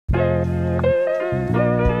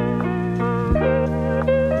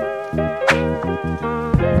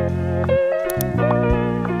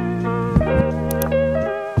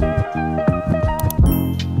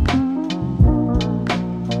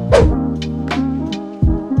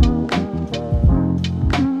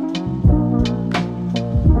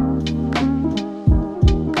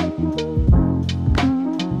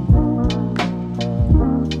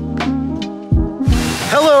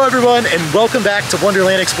everyone, and welcome back to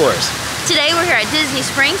Wonderland Explorers. Today we're here at Disney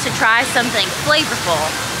Springs to try something flavorful.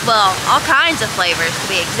 Well, all kinds of flavors to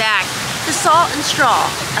be exact. The Salt and Straw,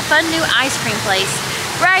 a fun new ice cream place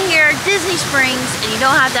right here at Disney Springs, and you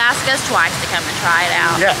don't have to ask us twice to come and try it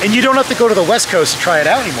out. Yeah, and you don't have to go to the West Coast to try it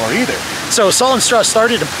out anymore either. So Salt and Straw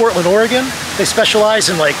started in Portland, Oregon. They specialize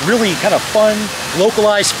in like really kind of fun,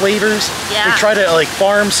 localized flavors. Yeah. They try to like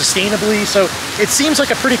farm sustainably. So it seems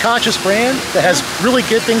like a pretty conscious brand that has really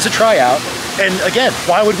good things to try out. And again,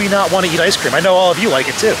 why would we not want to eat ice cream? I know all of you like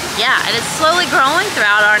it too. Yeah, and it's slowly growing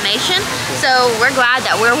throughout our nation. So we're glad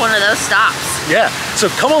that we're one of those stops. Yeah, so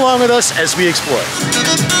come along with us as we explore.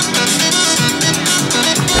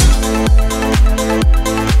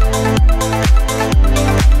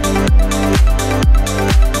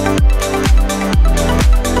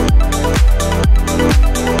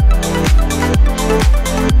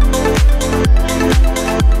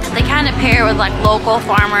 They kind of pair with like local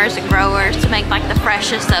farmers and growers to make like the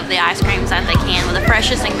freshest of the ice creams that they can with the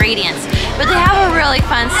freshest ingredients. But they have a really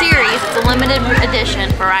fun series. It's a limited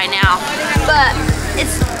edition for right now. But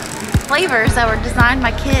it's flavors that were designed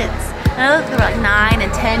by kids. I know they're like 9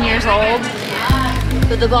 and 10 years old.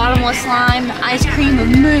 With the bottomless lime, ice cream of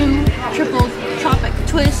moo, triple tropic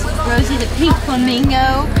twist, rosy the pink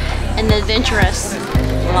flamingo, and the adventurous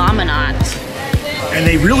laminate. And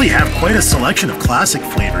they really have quite a selection of classic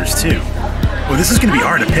flavors too. Well, this is going to be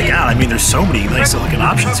hard to pick out. I mean, there's so many nice looking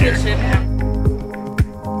options here.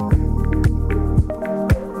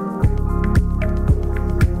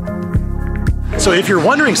 So if you're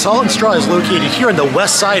wondering, Salt and Straw is located here on the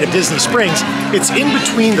west side of Disney Springs. It's in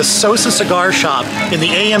between the Sosa Cigar Shop and the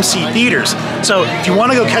AMC theaters. So if you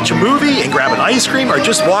want to go catch a movie and grab an ice cream or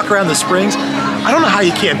just walk around the Springs, I don't know how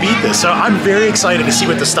you can't beat this. So I'm very excited to see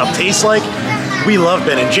what this stuff tastes like. We love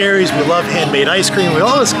Ben & Jerry's, we love handmade ice cream, we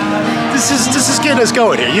all this is getting us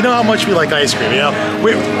going here. You know how much we like ice cream, you know?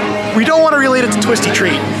 We don't want to relate it to Twisty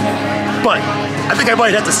Treat, but I think I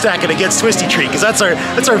might have to stack it against Twisty Treat because that's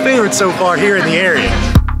our favorite so far here in the area.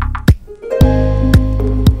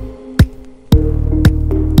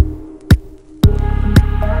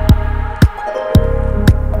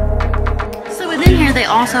 They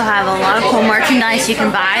also have a lot of cool merchandise you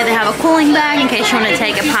can buy. They have a cooling bag in case you want to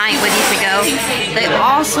take a pint with you to go. They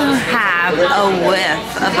also have a whiff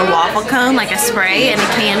of the waffle cone, like a spray and a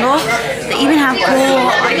candle. They even have cool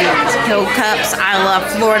like pill cups. I love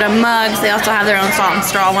Florida mugs. They also have their own Salt and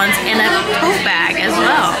Straw ones and a tote bag as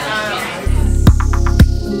well.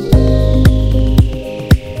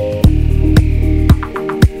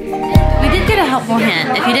 Helpful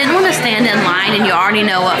hint. If you didn't want to stand in line and you already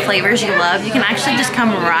know what flavors you love, you can actually just come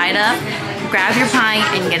right up, grab your pint,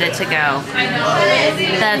 and get it to go.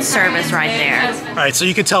 That's service right there. All right, so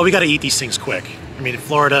you can tell we got to eat these things quick. I mean,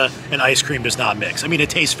 Florida and ice cream does not mix. I mean, it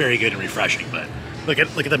tastes very good and refreshing, but look at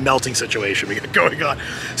the melting situation we got going on.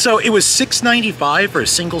 So it was $6.95 for a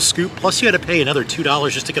single scoop, plus you had to pay another $2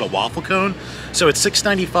 just to get a waffle cone. So it's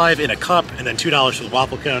 $6.95 in a cup and then $2 for the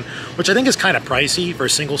waffle cone, which I think is kind of pricey for a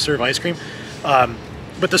single serve ice cream.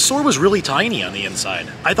 But the store was really tiny on the inside.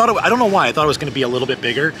 I don't know why, I thought it was going to be a little bit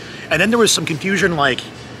bigger. And then there was some confusion, like,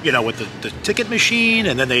 you know, with the ticket machine,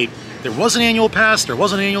 and then there was an annual pass, there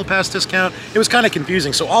was an annual pass discount. It was kind of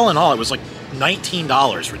confusing. So all in all, it was like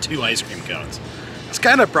 $19 for 2 ice cream cones. It's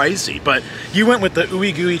kind of pricey, but you went with the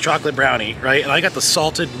ooey gooey chocolate brownie, right? And I got the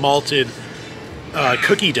salted malted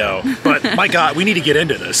cookie dough. But my God, we need to get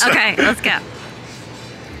into this. Okay, let's go.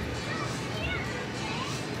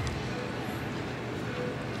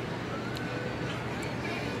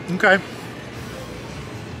 Okay.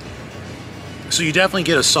 So you definitely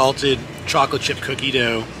get a salted chocolate chip cookie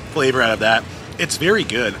dough flavor out of that. It's very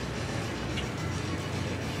good.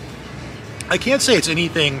 I can't say it's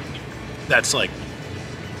anything that's like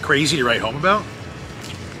crazy to write home about.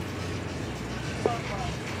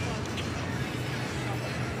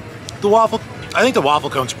 I think the waffle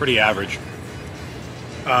cone's pretty average.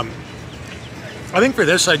 I think for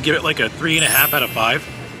this I'd give it like a 3.5 out of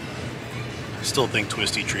 5. Still think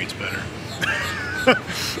Twisty Treat's better. All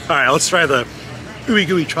right, let's try the ooey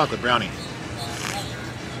gooey chocolate brownie.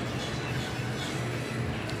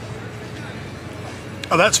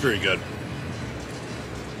 Oh, that's very good.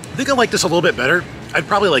 I think I like this a little bit better. I'd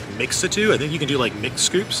probably like mix the two. I think you can do like mixed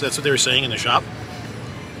scoops. That's what they were saying in the shop.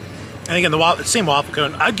 And again, the same waffle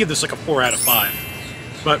cone, I'd give this like a 4 out of 5.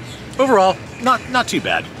 But overall, not too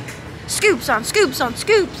bad. Scoops on scoops on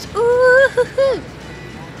scoops. Ooh.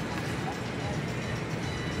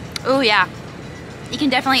 Oh yeah, you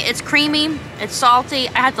can definitely, it's creamy, it's salty.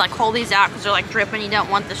 I had to like hold these out because they're like dripping. You don't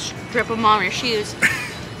want to drip them on your shoes.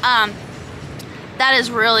 That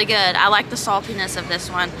is really good. I like the saltiness of this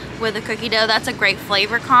one with the cookie dough. That's a great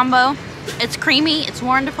flavor combo. It's creamy, it's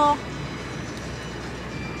wonderful.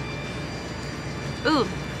 Ooh,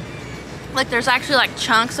 like there's actually like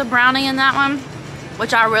chunks of brownie in that one,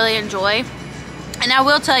 which I really enjoy. And I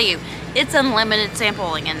will tell you, it's unlimited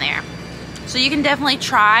sampling in there. So you can definitely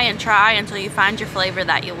try and try until you find your flavor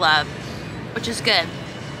that you love, which is good.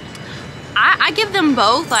 I give them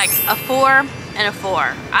both like a 4 and a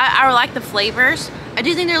 4. I like the flavors. I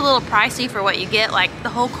do think they're a little pricey for what you get. Like the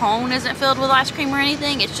whole cone isn't filled with ice cream or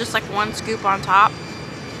anything. It's just like one scoop on top.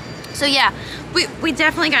 So yeah, we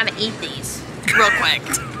definitely gotta eat these real quick.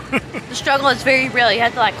 The struggle is very real. You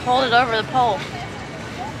have to like hold it over the pole.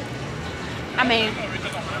 I mean,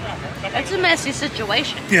 it's a messy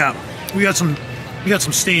situation. Yeah, we got some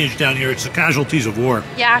stainage down here. It's the casualties of war.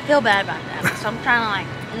 Yeah, I feel bad about that. So I'm trying to like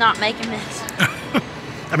not make a mess.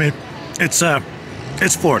 I mean,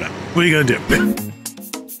 it's Florida. What are you gonna do?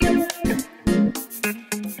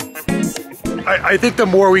 I think the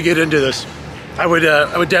more we get into this, I would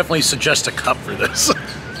definitely suggest a cup for this.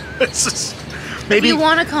 It's just, maybe if you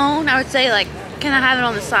want a cone, I would say like, can I have it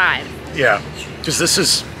on the side? Yeah, because this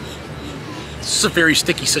is a very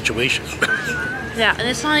sticky situation. Yeah, and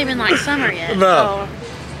it's not even like summer yet. No.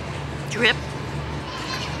 So. Drip.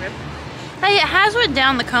 Drip. Hey, it has went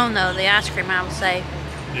down the cone though, the ice cream, I would say.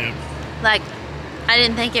 Yeah. Like, I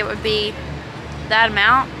didn't think it would be that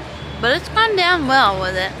amount, but it's gone down well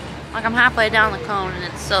with it. Like I'm halfway down the cone and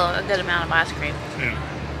it's still a good amount of ice cream. Yeah.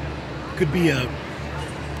 Could be a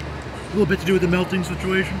little bit to do with the melting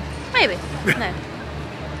situation. Maybe. No.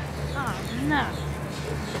 Oh no.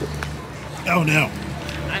 Oh no.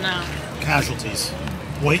 I know. Casualties.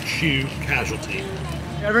 White shoe casualty.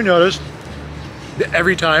 You ever noticed that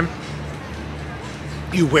every time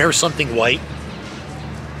you wear something white,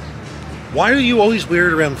 why do you always wear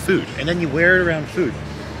it around food? And then you wear it around food,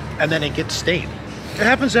 and then it gets stained. It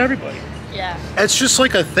happens to everybody. Yeah. It's just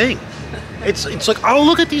like a thing. It's like, oh,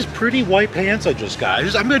 look at these pretty white pants I just got.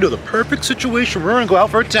 I'm gonna do the perfect situation. We're gonna go out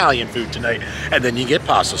for Italian food tonight, and then you get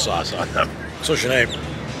pasta sauce on them. So Sinead.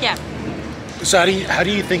 Yeah. So how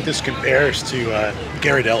do you think this compares to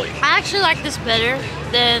Ghirardelli? I actually like this better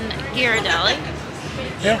than Ghirardelli.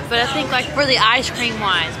 Yeah. But I think like for the ice cream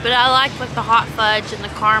wise, but I like the hot fudge and the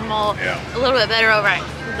caramel a little bit better over at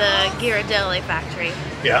the Ghirardelli factory.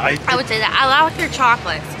 Yeah, I would say that. I like their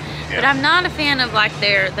chocolates, but I'm not a fan of like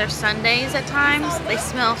their sundaes at times. They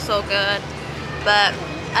smell so good, but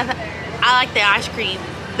I like the ice cream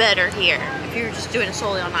better here if you're just doing it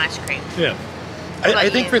solely on ice cream. Yeah.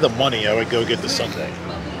 I think for the money, I would go get the sundae.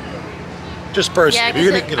 Just personally, if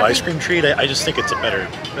you're gonna get an ice cream treat, I just think it's a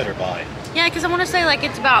better buy. Yeah, because I want to say like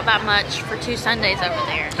it's about that much for 2 sundaes over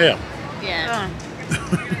there. Yeah. Yeah.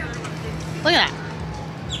 Look at that.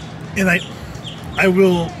 And I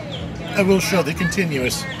will show the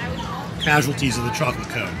continuous casualties of the chocolate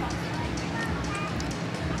cone.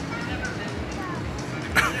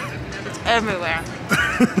 It's everywhere.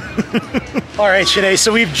 All right, Sinead,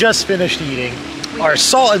 so we've just finished eating our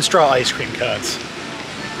salt and straw ice cream cones.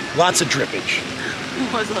 Lots of drippage.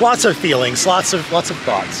 Lots of feelings, lots of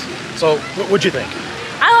thoughts. So, what'd you think?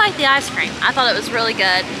 I like the ice cream. I thought it was really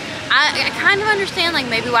good. I kind of understand like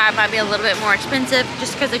maybe why it might be a little bit more expensive,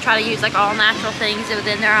 just because they try to use like all natural things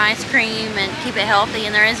within their ice cream and keep it healthy,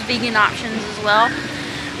 and there is vegan options as well.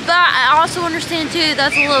 But I also understand too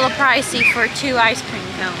that's a little pricey for 2 ice cream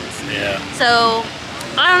cones. Yeah. So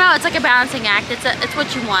I don't know. It's like a balancing act. It's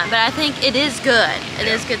what you want, but I think it is good. It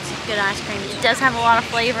is good ice cream. It does have a lot of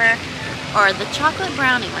flavor, or the chocolate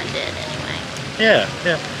brownie one did anyway. Yeah,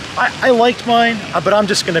 yeah. I liked mine, but I'm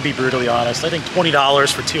just going to be brutally honest. I think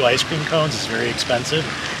 $20 for 2 ice cream cones is very expensive.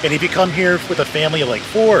 And if you come here with a family of like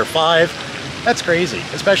 4 or 5, that's crazy.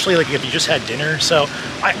 Especially like if you just had dinner. So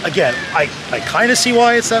I kind of see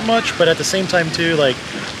why it's that much, but at the same time too, like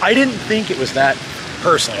I didn't think it was that,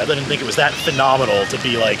 personally, I didn't think it was that phenomenal to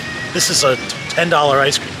be like, this is a $10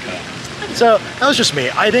 ice cream cone. So that was just me.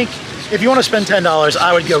 I think if you want to spend $10,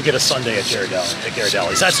 I would go get a sundae at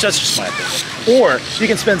Ghirardelli's. That's just my opinion. Or you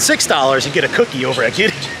can spend $6 and get a cookie over at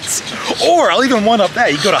Gideon's. Or I'll even one up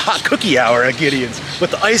that. You go to Hot Cookie Hour at Gideon's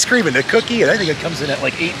with the ice cream and the cookie, and I think it comes in at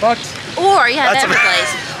like $8. Or you have every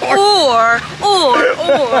place. Or,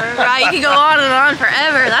 right? You can go on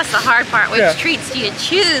forever. That's the hard part. Which treats do you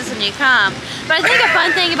choose when you come? But I think a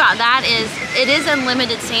fun thing about that is it is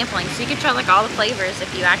unlimited sampling, so you can try like all the flavors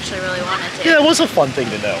if you actually really wanted to. Yeah, it was a fun thing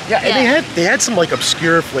to know. Yeah, and they had some like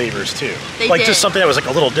obscure flavors too. They like did. Just something that was like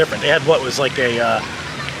a little different. They had what was like a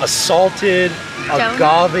salted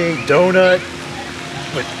agave donut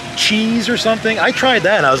with cheese or something. I tried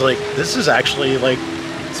that and I was like, this is actually like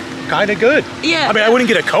kind of good. Yeah. I mean, I wouldn't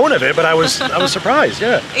get a cone of it, but I was surprised.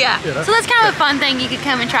 Yeah. Yeah. You know? So that's kind of a fun thing. You could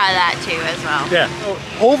come and try that too as well. Yeah.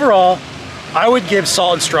 So overall, I would give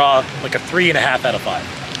Salt and Straw like a 3.5 out of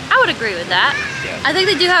 5. I would agree with that. Yeah. I think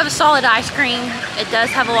they do have a solid ice cream. It does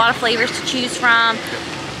have a lot of flavors to choose from.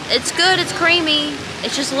 It's good, it's creamy.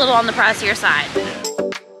 It's just a little on the pricier side.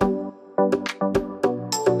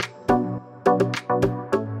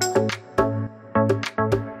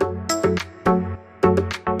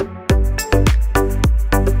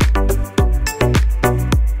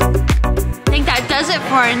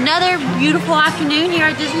 For another beautiful afternoon here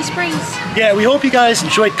at Disney Springs. Yeah, we hope you guys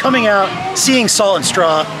enjoyed coming out, seeing Salt and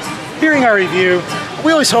Straw, hearing our review.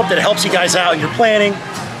 We always hope that it helps you guys out in your planning.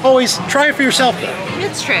 Always try it for yourself though.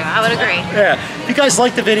 It's true, I would agree. Yeah, if you guys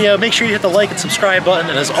liked the video, make sure you hit the like and subscribe button.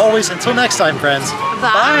 And as always, until next time, friends.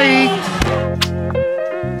 Bye. Bye.